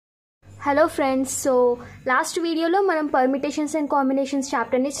Hello friends, so last వీడియోలో మనం permutations and combinations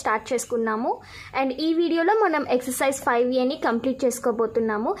చాప్టర్ని start చేసుకున్నాము. అండ్ ఈ వీడియోలో మనం ఎక్సర్సైజ్ 5Aని కంప్లీట్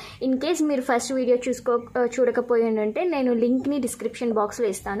చేసుకోబోతున్నాము. ఇన్ కేస్ మీరు ఫస్ట్ వీడియో చూడకపోయిందంటే నేను లింక్ని డిస్క్రిప్షన్ బాక్స్లో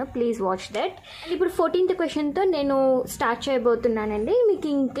ఇస్తాను, ప్లీజ్ వాచ్ దట్. ఇప్పుడు 14th క్వశ్చన్తో నేను స్టార్ట్ చేయబోతున్నానండి. మీకు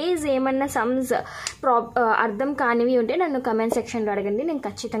ఇన్ కేస్ ఏమన్నా సమ్స్ అర్థం కానివి ఉంటే నన్ను కమెంట్ సెక్షన్లో అడగండి, నేను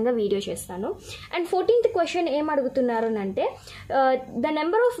ఖచ్చితంగా వీడియో చేస్తాను. అండ్ 14th క్వశ్చన్ ఏం అడుగుతున్నారు అంటే the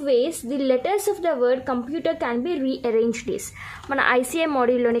number of ways the letters of the word computer can be rearranged is మన ICA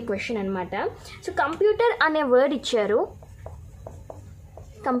మాడ్యూల్లోని క్వశ్చన్ అనమాట. సో కంప్యూటర్ అనే వర్డ్ ఇచ్చారు,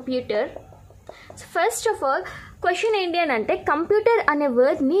 computer. First of all question ఏంటి అని అంటే కంప్యూటర్ అనే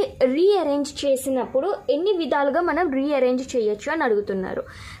వర్డ్ని రీఅరేంజ్ చేసినప్పుడు ఎన్ని విధాలుగా మనం రీఅరేంజ్ చేయొచ్చు అని అడుగుతున్నారు.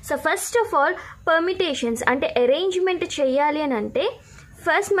 So first of all permutations అంటే అరేంజ్మెంట్ చేయాలి అని అంటే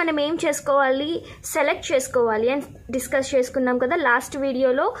ఫస్ట్ మనం ఏం చేసుకోవాలి, సెలెక్ట్ చేసుకోవాలి అని డిస్కస్ చేసుకున్నాం కదా లాస్ట్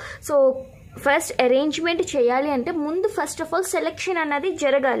వీడియోలో. సో ఫస్ట్ అరేంజ్మెంట్ చేయాలి అంటే ముందు ఫస్ట్ ఆఫ్ ఆల్ సెలెక్షన్ అన్నది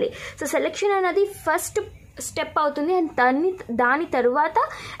జరగాలి. సో సెలెక్షన్ అన్నది ఫస్ట్ స్టెప్ అవుతుంది అండ్ దాని తరువాత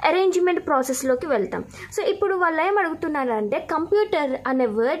అరేంజ్మెంట్ ప్రాసెస్లోకి వెళ్తాం. సో ఇప్పుడు వాళ్ళు ఏం అడుగుతున్నారు అంటే కంప్యూటర్ అనే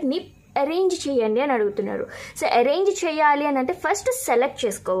వర్డ్ని అరేంజ్ చేయండి అని అడుగుతున్నారు. సో అరేంజ్ చేయాలి అని అంటే ఫస్ట్ సెలెక్ట్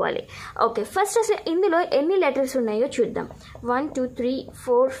చేసుకోవాలి. ఓకే, ఫస్ట్ అసలు ఇందులో ఎన్ని లెటర్స్ ఉన్నాయో చూద్దాం. 1 2 3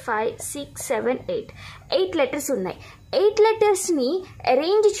 4 5 6 7 8 లెటర్స్ ఉన్నాయి. 8 లెటర్స్ని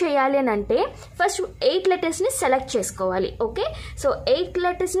అరేంజ్ చేయాలి అని అంటే ఫస్ట్ 8 లెటర్స్ని సెలెక్ట్ చేసుకోవాలి. ఓకే, సో 8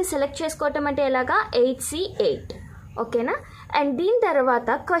 లెటర్స్ని సెలెక్ట్ చేసుకోవటం అంటే ఎలాగా 8C8, ఓకేనా. అండ్ దీని తర్వాత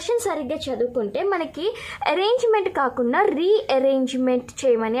క్వశ్చన్ సరిగ్గా చదువుకుంటే మనకి అరేంజ్మెంట్ కాకుండా రీఅరేంజ్మెంట్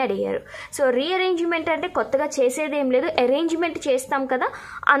చేయమని అడిగారు. సో రీఅరేంజ్మెంట్ అంటే కొత్తగా చేసేది ఏం లేదు, అరేంజ్మెంట్ చేస్తాం కదా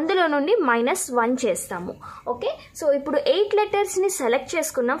అందులో నుండి -1 చేస్తాము. ఓకే, సో ఇప్పుడు 8 లెటర్స్ని సెలెక్ట్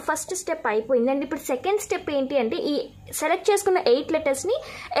చేసుకున్నాం, ఫస్ట్ స్టెప్ అయిపోయింది. అండ్ ఇప్పుడు సెకండ్ స్టెప్ ఏంటి అంటే ఈ సెలెక్ట్ చేసుకున్న 8 లెటర్స్ని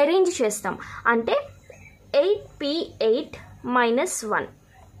అరేంజ్ చేస్తాం. అంటే 8P8 -1,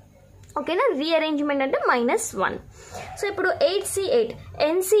 ఓకేనా. రీఅరేంజ్మెంట్ అంటే -1. సో ఇప్పుడు 8C8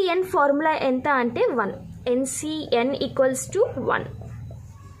 NCN ఫార్ములా ఎంత అంటే 1, NCN = 1.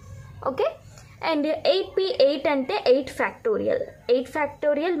 ఓకే, అండ్ 8P8 అంటే 8 factorial, 8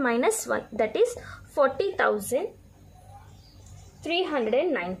 factorial -1 that is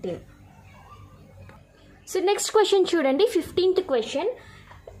 40,319. So next question చూడండి, 15th question.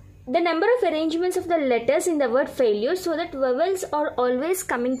 The number of arrangements of the letters in the word failure so that vowels are always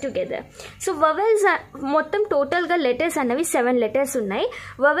coming together. So vowels మొత్తం టోటల్గా letters అన్నవి 7 letters ఉన్నాయి.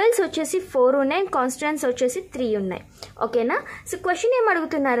 Vowels వచ్చేసి 4 ఉన్నాయి, constants వచ్చేసి 3 ఉన్నాయి. ఓకేనా. సో క్వశ్చన్ ఏం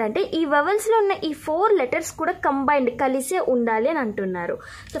అడుగుతున్నారంటే ఈ వవెల్స్లో ఉన్న ఈ 4 లెటర్స్ కూడా కంబైన్డ్ కలిసే ఉండాలి అని అంటున్నారు.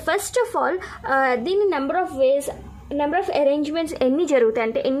 సో ఫస్ట్ ఆఫ్ ఆల్ దీని నెంబర్ ఆఫ్ అరేంజ్మెంట్స్ ఎన్ని జరుగుతాయి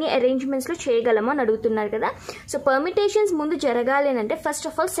అంటే ఎన్ని అరేంజ్మెంట్స్లో చేయగలమో అని అడుగుతున్నారు కదా. సో పర్మిటేషన్స్ ముందు జరగాలి అని అంటే ఫస్ట్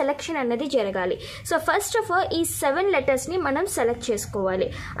ఆఫ్ ఆల్ సెలెక్షన్ అనేది జరగాలి. సో ఫస్ట్ ఆఫ్ ఆల్ ఈ 7 లెటర్స్ని మనం సెలెక్ట్ చేసుకోవాలి.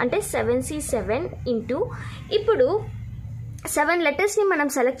 అంటే 7C7 ఇంటూ ఇప్పుడు 7 లెటర్స్ని మనం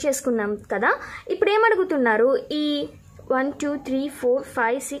సెలెక్ట్ చేసుకున్నాం కదా. ఇప్పుడు ఏమడుగుతున్నారు ఈ 1 2 3 4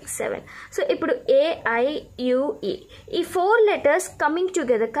 5 6 7. సో ఇప్పుడు AIUE ఈ 4 లెటర్స్ కమింగ్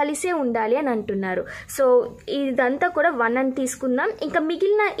టుగెదర్ కలిసే ఉండాలి అని అంటున్నారు. సో ఇదంతా కూడా 1 అని తీసుకుందాం. ఇంకా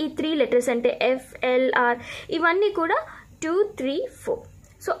మిగిలిన ఈ 3 లెటర్స్ అంటే FLR ఇవన్నీ కూడా 2 3 4.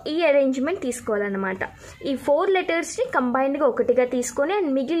 సో ఈ అరేంజ్మెంట్ తీసుకోవాలన్నమాట. ఈ 4 లెటర్స్ని కంబైన్డ్గా ఒకటిగా తీసుకొని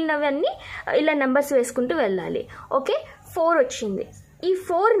అండ్ మిగిలినవన్నీ ఇలా నెంబర్స్ వేసుకుంటూ వెళ్ళాలి. ఓకే, 4 వచ్చింది. ఈ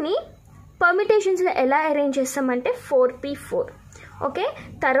 4ని పర్మిటేషన్స్లో ఎలా అరేంజ్ చేస్తామంటే 4P4. ఓకే,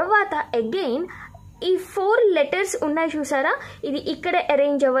 తర్వాత అగైన్ ఈ 4 లెటర్స్ ఉన్నాయి చూసారా, ఇది ఇక్కడ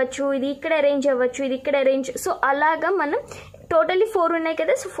అరేంజ్ అవ్వచ్చు, ఇది ఇక్కడ అరేంజ్ అవ్వచ్చు, ఇది ఇక్కడ అరేంజ్. సో అలాగా మనం టోటలీ 4 ఉన్నాయి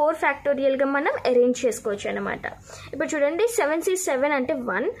కదా, సో 4 ఫ్యాక్టోరియల్గా మనం అరేంజ్ చేసుకోవచ్చు అనమాట. ఇప్పుడు చూడండి 7C7 అంటే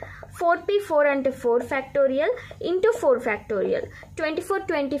 1, 4P4 అంటే 4 ఫ్యాక్టోరియల్ ఇంటూ 4 ఫ్యాక్టోరియల్ 24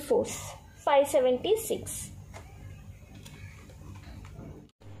 24 576.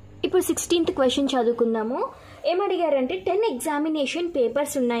 ఇప్పుడు 16th క్వశ్చన్ చదువుకుందాము. ఏమడిగారంటే 10 ఎగ్జామినేషన్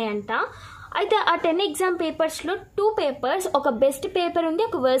పేపర్స్ ఉన్నాయంట. అయితే ఆ 10 ఎగ్జామ్ పేపర్స్లో 2 పేపర్స్, ఒక బెస్ట్ పేపర్ ఉంది,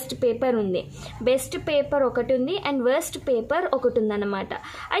 ఒక వర్స్ట్ పేపర్ ఉంది. బెస్ట్ పేపర్ ఒకటి ఉంది అండ్ వర్స్ట్ పేపర్ ఒకటి ఉందన్నమాట.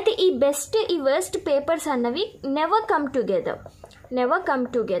 అయితే ఈ బెస్ట్ ఈ వర్స్ట్ పేపర్స్ అన్నవి నెవర్ కమ్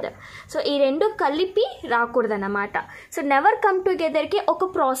టుగెదర్. సో ఈ రెండు కలిపి రాకూడదన్నమాట. సో నెవర్ కమ్ టుగెదర్కి ఒక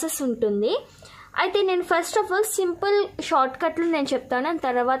ప్రాసెస్ ఉంటుంది. అయితే నేను first of all simple short కట్లు నేను చెప్తాను, అండ్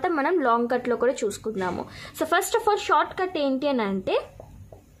తర్వాత మనం లాంగ్ కట్లో కూడా చూసుకుందాము. So first of all short cut ఏంటి అని అంటే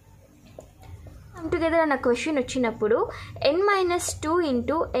టుగెదర్ అన్న క్వశ్చన్ వచ్చినప్పుడు n-2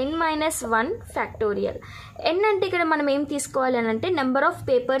 into n-1 factorial. n అంటే ఇక్కడ మనం ఏం తీసుకోవాలి అని అంటే నెంబర్ ఆఫ్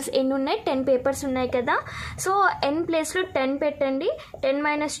పేపర్స్ ఎన్ని ఉన్నాయి, 10 పేపర్స్ ఉన్నాయి కదా. సో n ప్లేస్లో 10 పెట్టండి,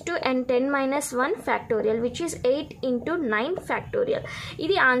 10-2 and 10-1 factorial which is 8 into 9 factorial.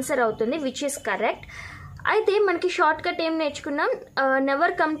 ఇది ఆన్సర్ అవుతుంది విచ్ ఈస్ కరెక్ట్. అయితే మనకి షార్ట్ కట్ ఏం నేర్చుకున్నాం,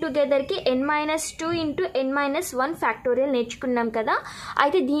 never come టుగెదర్కి n-2 into n-1 factorial నేర్చుకున్నాం కదా.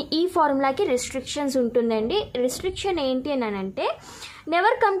 అయితే ఈ ఫార్ములాకి రెస్ట్రిక్షన్స్ ఉంటుందండి. రెస్ట్రిక్షన్ ఏంటి అని అంటే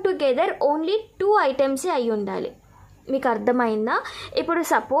నెవర్ కమ్ టుగెదర్ ఓన్లీ 2 ఐటమ్సే అయి ఉండాలి. మీకు అర్థమైందా? ఇప్పుడు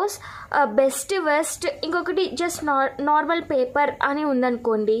సపోజ్ బెస్ట్ వెస్ట్ ఇంకొకటి జస్ట్ నార్మల్ పేపర్ అని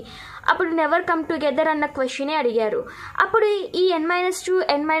ఉందనుకోండి, అప్పుడు నెవర్ కమ్ టుగెదర్ అన్న క్వశ్చనే అడిగారు. అప్పుడు ఈ n-2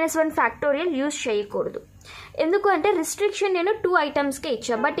 n-1 ఫ్యాక్టోరియల్ యూజ్ చేయకూడదు. ఎందుకు అంటే రిస్ట్రిక్షన్ నేను 2 ఐటమ్స్కే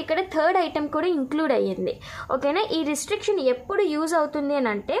ఇచ్చా, బట్ ఇక్కడ 3rd ఐటమ్ కూడా ఇంక్లూడ్ అయ్యింది. ఓకేనా? ఈ రిస్ట్రిక్షన్ ఎప్పుడు యూజ్ అవుతుంది అని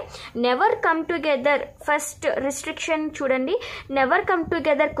అంటే never come together first restriction చూడండి, నెవర్ కమ్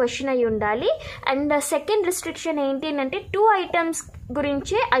టుగెదర్ క్వశ్చన్ అయి ఉండాలి. అండ్ సెకండ్ రిస్ట్రిక్షన్ ఏంటి అంటే 2 ఐటమ్స్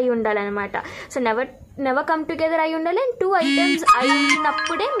గురించే అయి ఉండాలన్నమాట. సో నెవర్ కమ్ టుగెదర్ అయి ఉండాలి అండ్ 2 ఐటమ్స్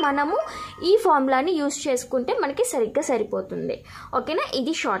అయినప్పుడే మనము ఈ ఫార్ములాని యూజ్ చేసుకుంటే మనకి సరిగ్గా సరిపోతుంది. ఓకేనా?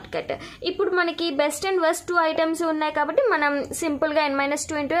 ఇది షార్ట్ కట్. ఇప్పుడు మనకి బెస్ట్ అండ్ వర్స్ట్ 2 ఐటమ్స్ ఉన్నాయి కాబట్టి మనం సింపుల్గా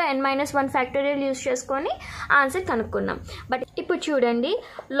n-2 into n-1 factorial use చేసుకొని ఆన్సర్ కనుక్కున్నాం. బట్ ఇప్పుడు చూడండి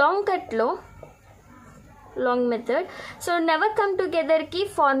లాంగ్ కట్లో long method. So never come టుగెదర్కి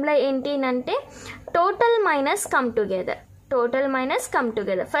formula ఏంటి అంటే total minus come together. Total minus come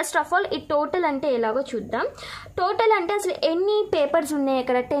together. First of all ఈ టోటల్ అంటే ఎలాగో చూద్దాం. టోటల్ అంటే అసలు ఎన్ని పేపర్స్ ఉన్నాయి,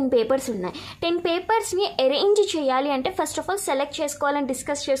 ఇక్కడ 10 పేపర్స్ ఉన్నాయి. 10 పేపర్స్ని అరేంజ్ చేయాలి అంటే ఫస్ట్ ఆఫ్ ఆల్ సెలెక్ట్ చేసుకోవాలని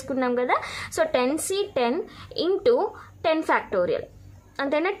డిస్కస్ చేసుకున్నాం కదా. సో 10C10 ఇంటూ 10 ఫ్యాక్టోరియల్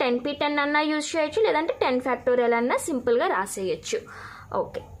అంతేనా. 10P10 అన్నా యూజ్ చేయొచ్చు, లేదంటే 10 ఫ్యాక్టోరియల్ అన్నా సింపుల్గా రాసేయచ్చు.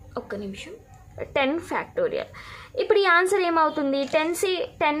 ఓకే, ఒక్క నిమిషం. 10 ఫ్యాక్టోరియల్. ఇప్పుడు ఈ ఆన్సర్ ఏమవుతుంది,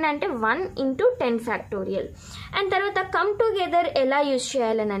 10C10 అంటే 1 ఇంటూ 10 ఫ్యాక్టోరియల్. అండ్ తర్వాత కమ్ టుగెదర్ ఎలా యూజ్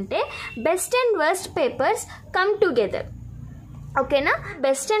చేయాలని అంటే best and worst papers come together. ఓకేనా?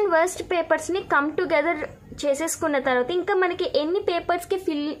 Best and worst పేపర్స్ని come together చేసేసుకున్న తర్వాత ఇంకా మనకి ఎన్ని పేపర్స్కి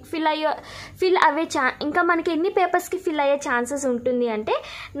ఎన్ని పేపర్స్కి ఫిల్ అయ్యే ఛాన్సెస్ ఉంటుంది అంటే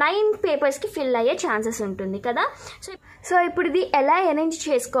 9 పేపర్స్కి ఫిల్ అయ్యే ఛాన్సెస్ ఉంటుంది కదా. సో ఇప్పుడు ఇది ఎలా అరేంజ్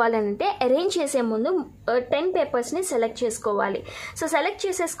చేసుకోవాలంటే అరేంజ్ చేసే ముందు 10 పేపర్స్ని సెలెక్ట్ చేసుకోవాలి. సో సెలెక్ట్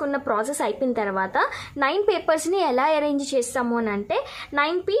చేసేసుకున్న ప్రాసెస్ అయిపోయిన తర్వాత 9 పేపర్స్ని ఎలా అరేంజ్ చేస్తాము అని అంటే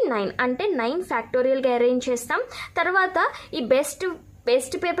 9P9 అంటే 9 ఫ్యాక్టోరియల్గా అరేంజ్ చేస్తాం. తర్వాత ఈ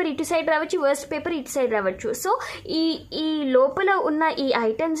బెస్ట్ పేపర్ ఇటు సైడ్ రావచ్చు, వర్స్ట్ పేపర్ ఇటు సైడ్ రావచ్చు. సో ఈ లోపల ఉన్న ఈ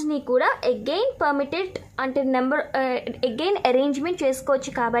ఐటమ్స్ని కూడా అగైన్ పర్మిటెడ్ అంటే అగైన్ అరేంజ్మెంట్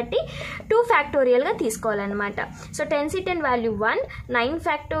చేసుకోవచ్చు కాబట్టి 2 ఫ్యాక్టోరియల్గా తీసుకోవాలన్నమాట. So 10C10 value 1, 9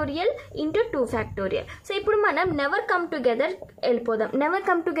 factorial into 2 factorial. So ఇప్పుడు మనం నెవర్ కమ్ టుగెదర్ వెళ్ళిపోదాం. నెవర్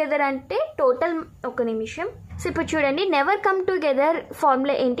కమ్ టుగెదర్ అంటే టోటల్, ఒక నిమిషం. సో ఇప్పుడు చూడండి నెవర్ కమ్ టుగెదర్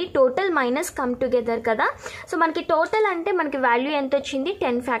ఫార్ములా ఏంటి, టోటల్ మైనస్ కమ్ టుగెదర్ కదా. సో మనకి టోటల్ అంటే మనకి వాల్యూ ఎంత వచ్చింది,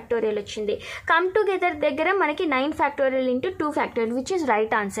 10 ఫ్యాక్టోరియల్ వచ్చింది. కమ్ టుగెదర్ దగ్గర మనకి 9 factorial into 2 factorial which is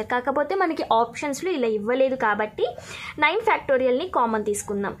right answer. కాకపోతే మనకి ఆప్షన్స్లో ఇలా ఇవ్వలేదు కాబట్టి 9 ఫ్యాక్టోరియల్ని కామన్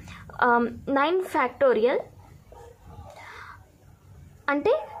తీసుకుందాం. 9 ఫ్యాక్టోరియల్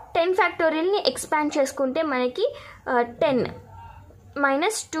అంటే 10 ఫ్యాక్టోరియల్ని ఎక్స్పాండ్ చేసుకుంటే మనకి 10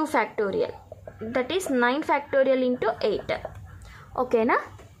 minus 2 factorial that is 9 factorial into 8. ఓకేనా?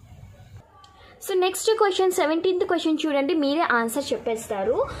 So next question 17th question చూడండి, మీరే ఆన్సర్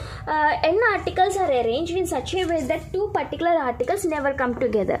చెప్పేస్తారు. ఎన్ articles are arranged in such a way that 2 particular articles never come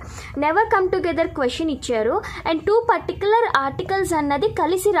together. Never come together question ఇచ్చారు and 2 particular articles అన్నది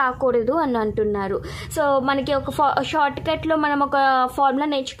కలిసి రాకూడదు అని అంటున్నారు. సో మనకి ఒక షార్ట్ కట్లో మనం ఒక ఫార్ములా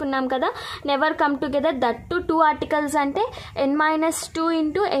నేర్చుకున్నాం కదా, never come together that to 2 articles అంటే n-2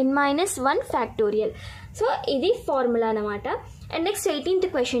 into n-1 factorial. So ఇది ఫార్ములా అన్నమాట. అండ్ నెక్స్ట్ 18th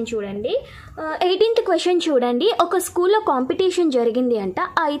క్వశ్చన్ చూడండి. 18th క్వశ్చన్ చూడండి, ఒక స్కూల్లో కాంపిటీషన్ జరిగింది అంట.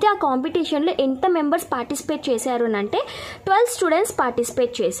 అయితే ఆ కాంపిటీషన్లో ఎంత మెంబర్స్ పార్టిసిపేట్ చేశారు అని అంటే 12 స్టూడెంట్స్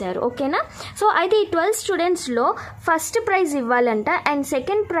పార్టిసిపేట్ చేశారు. ఓకేనా? సో అయితే ఈ 12 స్టూడెంట్స్లో first prize ఇవ్వాలంట and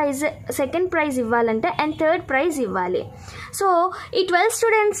second prize ఇవ్వాలంట and third prize ఇవ్వాలి. సో ఈ 12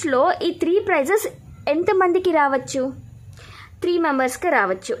 స్టూడెంట్స్లో ఈ 3 ప్రైజెస్ ఎంతమందికి రావచ్చు, 3 మెంబర్స్కి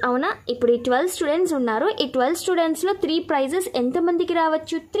రావచ్చు. అవునా? ఇప్పుడు ఈ 12 స్టూడెంట్స్ ఉన్నారు, ఈ 12 స్టూడెంట్స్లో 3 ప్రైజెస్ ఎంతమందికి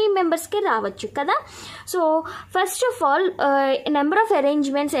రావచ్చు, 3 మెంబర్స్కి రావచ్చు కదా. So first of all number of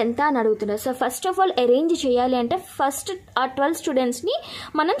arrangements ఎంత అని అడుగుతున్నారు. So first of all arrange చేయాలి అంటే ఫస్ట్ ఆ 12 స్టూడెంట్స్ని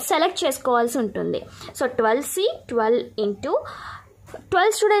మనం సెలెక్ట్ చేసుకోవాల్సి ఉంటుంది. సో 12C12 ఇంటూ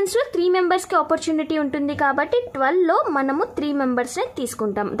 12 స్టూడెంట్స్లో 3 మెంబర్స్కి ఆపర్చునిటీ ఉంటుంది కాబట్టి 12లో మనము 3 మెంబర్స్ని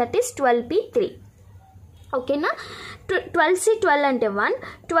తీసుకుంటాం, దట్ ఈస్ 12P3. ఓకేనా. 12C 12 అంటే 1,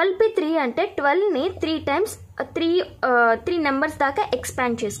 12P 3 అంటే 12ని 3 టైమ్స్ 3 నెంబర్స్ దాకా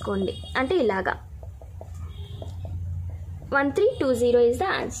ఎక్స్పాండ్ చేసుకోండి, అంటే ఇలాగా 1320 is the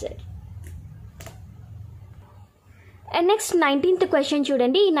answer. And next 19th question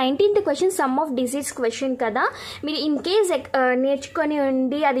చూడండి. ఈ 19th question some of digits question కదా. మీరు ఇన్ కేస్ నేర్చుకొని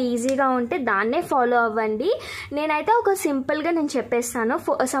ఉండి అది ఈజీగా ఉంటే దాన్నే ఫాలో అవ్వండి. నేనైతే ఒక సింపుల్గా నేను చెప్పేస్తాను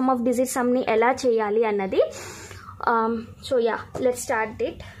సమ్ ఆఫ్ డిజిట్స్ సమ్ని ఎలా చేయాలి అన్నది. So yeah, let's start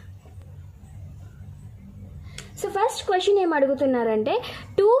it. So first question ఏం అడుగుతున్నారంటే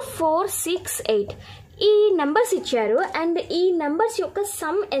 2, 4, 6, 8 ఈ నెంబర్స్ ఇచ్చారు అండ్ ఈ నెంబర్స్ యొక్క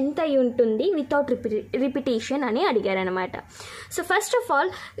సమ్ ఎంత అయి ఉంటుంది వితౌట్ రిపిటేషన్ అని అడిగారు అనమాట. So first of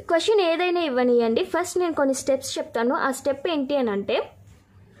all question ఏదైనా ఇవ్వనియండి, ఫస్ట్ నేను కొన్ని స్టెప్స్ చెప్తాను. ఆ స్టెప్ ఏంటి అని అంటే,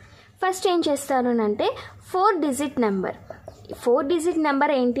 ఫస్ట్ ఏం చేస్తాను అంటే 4 డిజిట్ నెంబర్. 4 డిజిట్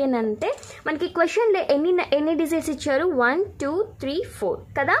నెంబర్ ఏంటి అని అంటే మనకి క్వశ్చన్లో ఎన్ని డిజిట్స్ ఇచ్చారు, 1, 2, 3, 4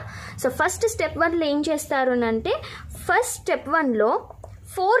 కదా. సో ఫస్ట్ స్టెప్ 1లో ఏం చేస్తారు అంటే, ఫస్ట్ స్టెప్ 1లో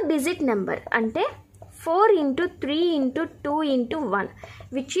 4 డిజిట్ నెంబర్ అంటే 4 into 3 into 2 into 1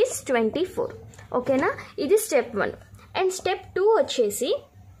 which is 24. ఓకేనా, ఇది స్టెప్ 1. అండ్ స్టెప్ 2 వచ్చేసి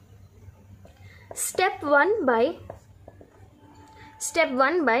step 1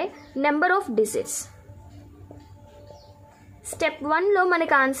 by number of digits. Step 1లో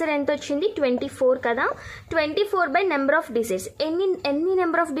మనకి ఆన్సర్ ఎంత వచ్చింది, 24 కదా. 24 బై నెంబర్ ఆఫ్ డిజిట్స్. ఎన్ని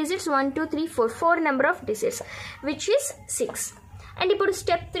number of digits, 1, 2, 3, 4 number of digits which is 6. And ఇప్పుడు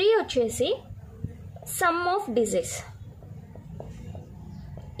స్టెప్ 3 వచ్చేసి సమ్ ఆఫ్ డిజిట్స్.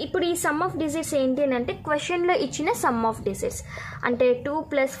 ఇప్పుడు ఈ సమ్ ఆఫ్ డిజిట్స్ ఏంటి అంటే క్వశ్చన్లో ఇచ్చిన సమ్ ఆఫ్ డిజిట్స్ అంటే 2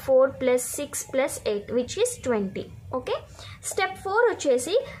 + 4 + 6 + 8 విచ్ ఈస్ 20. ఓకే, స్టెప్ 4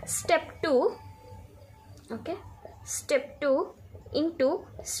 వచ్చేసి step 2. Okay, step 2 into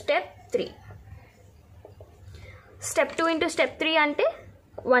step 3. Step 2 into step 3 అంటే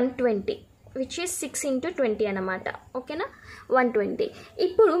 120 విచ్ ఈస్ 6 into 20 అనమాట. ఓకేనా, 120.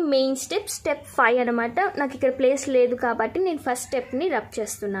 ఇప్పుడు మెయిన్ స్టెప్ 5 అనమాట. నాకు ఇక్కడ ప్లేస్ లేదు కాబట్టి నేను ఫస్ట్ స్టెప్ని రబ్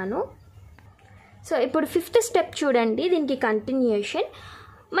చేస్తున్నాను. సో ఇప్పుడు 5th స్టెప్ చూడండి, దీనికి కంటిన్యూషన్.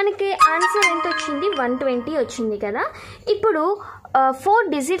 మనకి ఆన్సర్ ఎంత వచ్చింది, 120 వచ్చింది కదా. ఇప్పుడు 4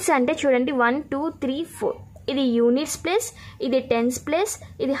 డిజిట్స్ అంటే చూడండి 1, 2, 3, 4. ఇది యూనిట్స్ ప్లేస్, ఇది టెన్స్ ప్లేస్,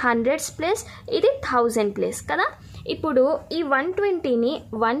 ఇది హండ్రెడ్స్ ప్లేస్, ఇది 1000 ప్లేస్ కదా. ఇప్పుడు ఈ 120ని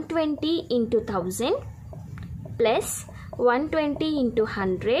 120 into 1000 plus 120 into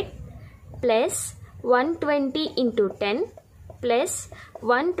 100 plus 120 into 10 plus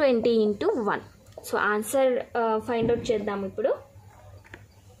 120 into 1. So answer find out చేద్దాం. ఇప్పుడు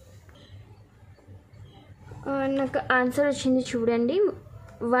నాకు ఆన్సర్ వచ్చింది చూడండి,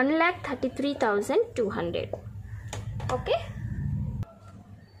 1,33,200. ఓకే,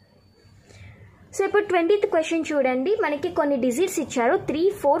 సో ఇప్పుడు 20th క్వశ్చన్ చూడండి. మనకి కొన్ని డిజిట్స్ ఇచ్చారు 3,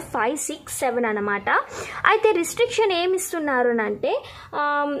 4, 5, 6, 7 అనమాట. అయితే రిస్ట్రిక్షన్ ఏమి ఇస్తున్నారు అంటే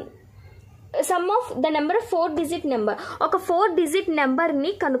some of the number of 4 digit number. ఒక 4 డిజిట్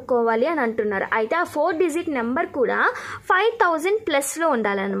నెంబర్ని కనుక్కోవాలి అని అంటున్నారు. అయితే ఆ 4 డిజిట్ నెంబర్ కూడా 5000 ప్లస్లో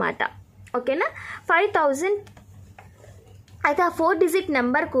ఉండాలన్నమాట. ఓకేనా, 5000. అయితే ఆ 4 డిజిట్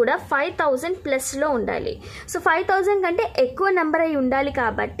నెంబర్ కూడా 5000 ప్లస్లో ఉండాలి. సో 5000 కంటే ఎక్కువ నెంబర్ అయి ఉండాలి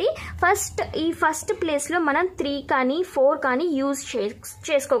కాబట్టి ఫస్ట్ ప్లేస్లో మనం 3 కానీ 4 కానీ యూజ్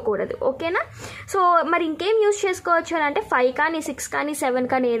చేసుకోకూడదు. ఓకేనా, సో మరి ఇంకేం యూజ్ చేసుకోవచ్చు అని అంటే 5 కానీ 6 కానీ 7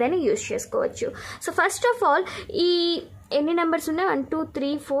 కానీ ఏదైనా యూజ్ చేసుకోవచ్చు. సో ఫస్ట్ ఆఫ్ ఆల్ ఈ ఎన్ని నెంబర్స్ ఉన్నాయి, 1, 2,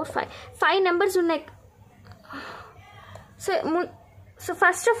 3, 4, 5 నెంబర్స్ ఉన్నాయి. సో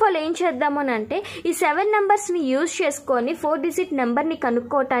ఫస్ట్ ఆఫ్ ఆల్ ఏం చేద్దాము అని అంటే ఈ 7 నెంబర్స్ని యూజ్ చేసుకొని 4 డిజిట్ నెంబర్ని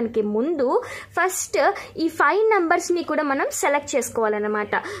కనుక్కోవటానికి ముందు ఫస్ట్ ఈ 5 నెంబర్స్ని కూడా మనం సెలెక్ట్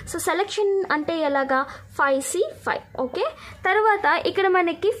చేసుకోవాలన్నమాట. సో సెలెక్షన్ అంటే ఎలాగా, 5C5. ఓకే, తర్వాత ఇక్కడ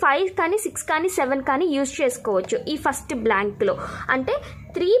మనకి 5 కానీ 6 కానీ 7 కానీ యూజ్ చేసుకోవచ్చు ఈ ఫస్ట్ బ్లాంక్లో. అంటే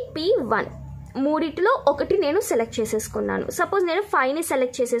 3P1 మూడిటిలో ఒకటి నేను సెలెక్ట్ చేసేసుకున్నాను. సపోజ్ నేను 5ని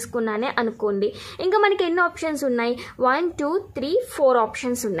సెలెక్ట్ చేసేసుకున్నానే అనుకోండి. ఇంకా మనకి ఎన్ని ఆప్షన్స్ ఉన్నాయి, 1, 2, 3, 4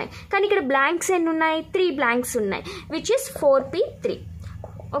 ఆప్షన్స్ ఉన్నాయి. కానీ ఇక్కడ బ్లాంక్స్ ఎన్ని ఉన్నాయి, 3 బ్లాంక్స్ ఉన్నాయి which is 4P3.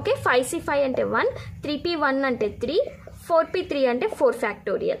 Okay, 5C5 అంటే 1, 3P1 అంటే 3, 4P3 అంటే 4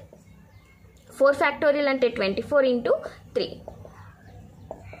 ఫ్యాక్టోరియల్. 4 ఫ్యాక్టోరియల్ అంటే 24 into 3.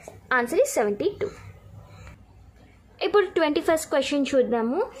 Answer is 72. ఇప్పుడు 21st క్వశ్చన్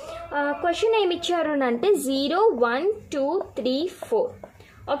చూద్దాము. క్వశ్చన్ ఏమి ఇచ్చారు అంటే 0, 1, 2, 3, 4.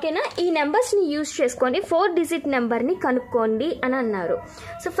 ఓకేనా, ఈ నెంబర్స్ని యూజ్ చేసుకొని 4 డిజిట్ నెంబర్ని కనుక్కోండి అని అన్నారు.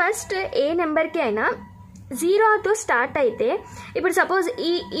 సో ఫస్ట్ ఏ నెంబర్కి అయినా 0తో స్టార్ట్ అయితే, ఇప్పుడు సపోజ్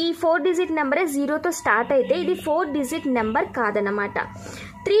ఈ 4 డిజిట్ నెంబరే 0తో స్టార్ట్ అయితే ఇది 4 డిజిట్ నెంబర్ కాదనమాట,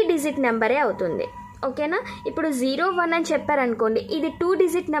 3 డిజిట్ నెంబరే అవుతుంది. ఓకేనా. ఇప్పుడు 0 1 అని చెప్పారనుకోండి, ఇది 2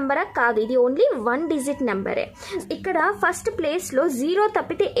 డిజిట్ నెంబరా? కాదు, ఇది ఓన్లీ 1 డిజిట్ నెంబరే. ఇక్కడ ఫస్ట్ ప్లేస్లో 0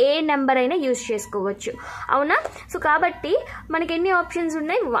 తప్పితే ఏ నెంబర్ అయినా యూజ్ చేసుకోవచ్చు, అవునా. సో కాబట్టి మనకి ఎన్ని ఆప్షన్స్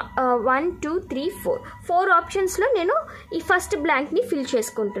ఉన్నాయి? 1 2 3 4 ఆప్షన్స్లో నేను ఈ ఫస్ట్ బ్లాంక్ని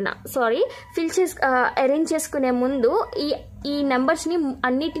అరేంజ్ చేసుకునే ముందు ఈ నెంబర్స్ని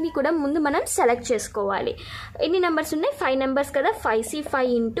అన్నిటినీ కూడా ముందు మనం సెలెక్ట్ చేసుకోవాలి. ఎన్ని నెంబర్స్ ఉన్నాయి? 5 నెంబర్స్ కదా. 5C5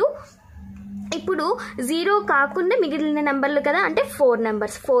 ఇంటూ ఇప్పుడు 0 కాకుండా మిగిలిన నెంబర్లు కదా, అంటే 4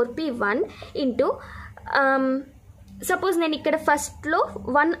 నెంబర్స్. 4P1 ఇంటూ సపోజ్ నేను ఇక్కడ ఫస్ట్లో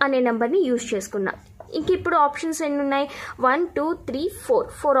 1 అనే నెంబర్ని యూజ్ చేసుకున్నా. ఇంక ఇప్పుడు ఆప్షన్స్ ఎన్ని ఉన్నాయి? 1 2 3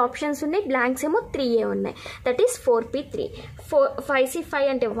 4 ఆప్షన్స్ ఉన్నాయి. బ్లాంక్స్ ఏమో 3 ఉన్నాయి. That is 4P3. 5C5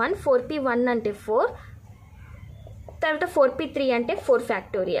 అంటే 1, 4P1 అంటే 4, తర్వాత 4P3 అంటే 4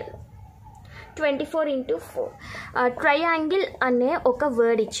 ఫ్యాక్టోరియల్. 24 ఇంటూ 4. ట్రయాంగిల్ అనే ఒక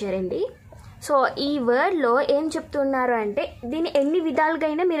వర్డ్ ఇచ్చారండి. సో ఈ వర్డ్లో ఏం చెప్తున్నారు అంటే దీన్ని ఎన్ని విధాలుగా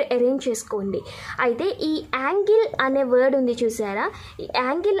అయినా మీరు అరేంజ్ చేసుకోండి. అయితే ఈ యాంగిల్ అనే వర్డ్ ఉంది చూసారా, ఈ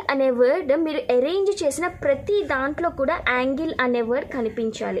యాంగిల్ అనే వర్డ్ మీరు అరేంజ్ చేసిన ప్రతి దాంట్లో కూడా యాంగిల్ అనే వర్డ్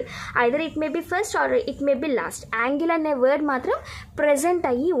కనిపించాలి. Either it may be first are it may be last. Angle అనే వర్డ్ మాత్రం ప్రెజెంట్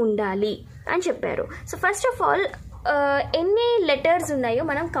అయ్యి ఉండాలి అని చెప్పారు. సో ఫస్ట్ ఆఫ్ ఆల్ ఎన్ని లెటర్స్ ఉన్నాయో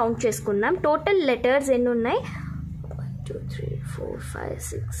మనం కౌంట్ చేసుకుందాం. టోటల్ లెటర్స్ ఎన్ని ఉన్నాయి? 1 2 3 4 5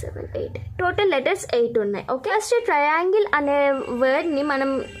 6 7 8. టోటల్ లెటర్స్ 8 ఉన్నాయి. ఓకే, ఫస్ట్ ట్రయాంగిల్ అనే వర్డ్ని మనం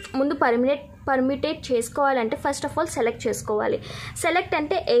ముందు పర్మిటేట్ చేసుకోవాలంటే ఫస్ట్ ఆఫ్ ఆల్ సెలెక్ట్ చేసుకోవాలి. సెలెక్ట్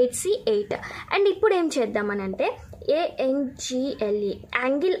అంటే 8C8. అండ్ ఇప్పుడు ఏం చేద్దామనంటే ANGLE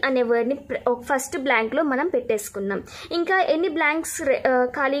యాంగిల్ అనే వర్డ్ని ఫస్ట్ బ్లాంక్లో మనం పెట్టేసుకుందాం. ఇంకా ఎన్ని బ్లాంక్స్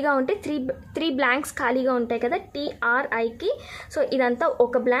ఖాళీగా ఉంటే 3 బ్లాంక్స్ ఖాళీగా ఉంటాయి కదా TRIకి. సో ఇదంతా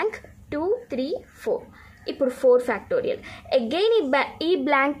ఒక బ్లాంక్. 2 3 4. ఇప్పుడు 4 ఫ్యాక్టోరియల్. అగైన్ ఈ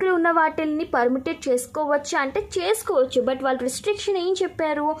బ్లాంక్లో ఉన్న వాటిని పర్మిటేట్ చేసుకోవచ్చు అంటే చేసుకోవచ్చు, బట్ వాళ్ళు రిస్ట్రిక్షన్ ఏం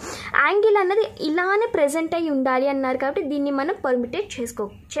చెప్పారు? యాంగిల్ అన్నది ఇలానే ప్రెజెంట్ అయ్యి ఉండాలి అన్నారు. కాబట్టి దీన్ని మనం పర్మిటేట్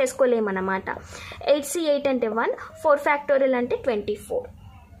చేసుకోలేమన్నమాట. 8C8 అంటే 1, 4 ఫ్యాక్టోరియల్ అంటే 24.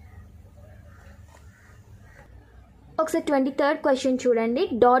 ఒకసారి 23rd క్వశ్చన్ చూడండి.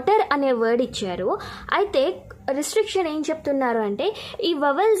 డాటర్ అనే వర్డ్ ఇచ్చారు. అయితే రిస్ట్రిక్షన్ ఏం చెప్తున్నారు అంటే ఈ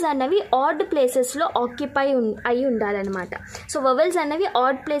వవెల్స్ అన్నవి ఆడ్ ప్లేసెస్లో ఆక్యుపై అయి ఉండాలన్నమాట. సో వవెల్స్ అన్నవి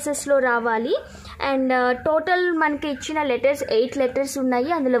ఆడ్ ప్లేసెస్లో రావాలి. అండ్ టోటల్ మనకి ఇచ్చిన లెటర్స్ 8 లెటర్స్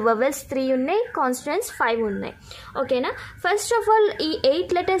ఉన్నాయి. అందులో వవెల్స్ 3 ఉన్నాయి, కాన్స్టెంట్స్ 5 ఉన్నాయి. ఓకేనా. ఫస్ట్ ఆఫ్ ఆల్ ఈ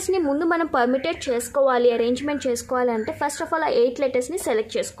 8 లెటర్స్ని ముందు మనం పర్మిటేట్ చేసుకోవాలి, అరేంజ్మెంట్ చేసుకోవాలంటే ఫస్ట్ ఆఫ్ ఆల్ ఆ 8 లెటర్స్ని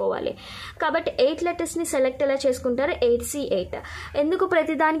సెలెక్ట్ చేసుకోవాలి. కాబట్టి 8 లెటర్స్ని సెలెక్ట్ ఎలా చేసుకుంటారు? 8C8. ఎందుకు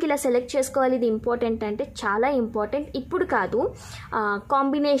ప్రతిదానికి ఇలా సెలెక్ట్ చేసుకోవాలి? ఇది ఇంపార్టెంట్ అంటే చాలా ఇంపార్టెంట్. ఇప్పుడు కాదు,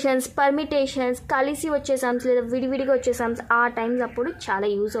 కాంబినేషన్స్, పర్మిటేషన్స్, కలిసి వచ్చే సమ్స్ లేదా విడివిడిగా వచ్చే సమ్స్ ఆ టైమ్స్ అప్పుడు చాలా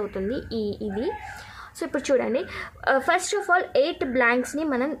యూజ్ అవుతుంది ఇది. సో ఇప్పుడు చూడండి, ఫస్ట్ ఆఫ్ ఆల్ 8 బ్లాంక్స్ని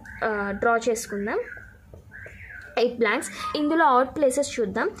మనం డ్రా చేసుకుందాం. 8 బ్లాంక్స్. ఇందులో ఆడ్ ప్లేసెస్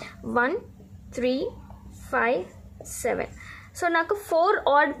చూద్దాం. 1 3 5 7. సో నాకు 4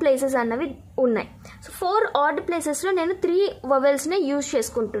 ఆడ్ ప్లేసెస్ అన్నవి ఉన్నాయి. సో 4 ఆడ్ ప్లేసెస్లో నేను 3 వవెల్స్ని యూజ్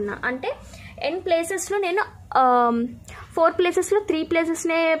చేసుకుంటున్నా. అంటే n ప్లేసెస్లో నేను 4 ప్లేసెస్లో 3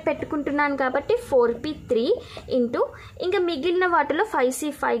 ప్లేసెస్నే పెట్టుకుంటున్నాను కాబట్టి 4P3 ఇంటూ ఇంకా మిగిలిన వాటిలో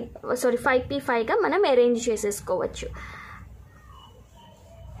 5P5గా మనం అరేంజ్ చేసేసుకోవచ్చు.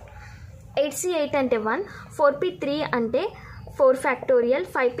 8C8 అంటే 1, 4P3 అంటే 4 ఫ్యాక్టోరియల్,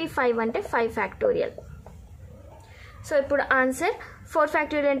 5P5 అంటే 5 ఫ్యాక్టోరియల్. సో ఇప్పుడు ఆన్సర్ 4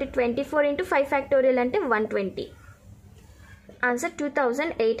 ఫ్యాక్టోరియల్ అంటే 24 ఇంటూ 5 ఫ్యాక్టోరియల్ అంటే 120. Answer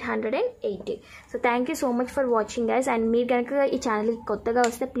 2880. So thank you so much for watching guys. And మీరు కనుక ఈ ఛానల్కి కొత్తగా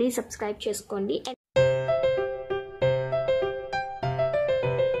వస్తే ప్లీజ్ సబ్స్క్రైబ్ చేసుకోండి.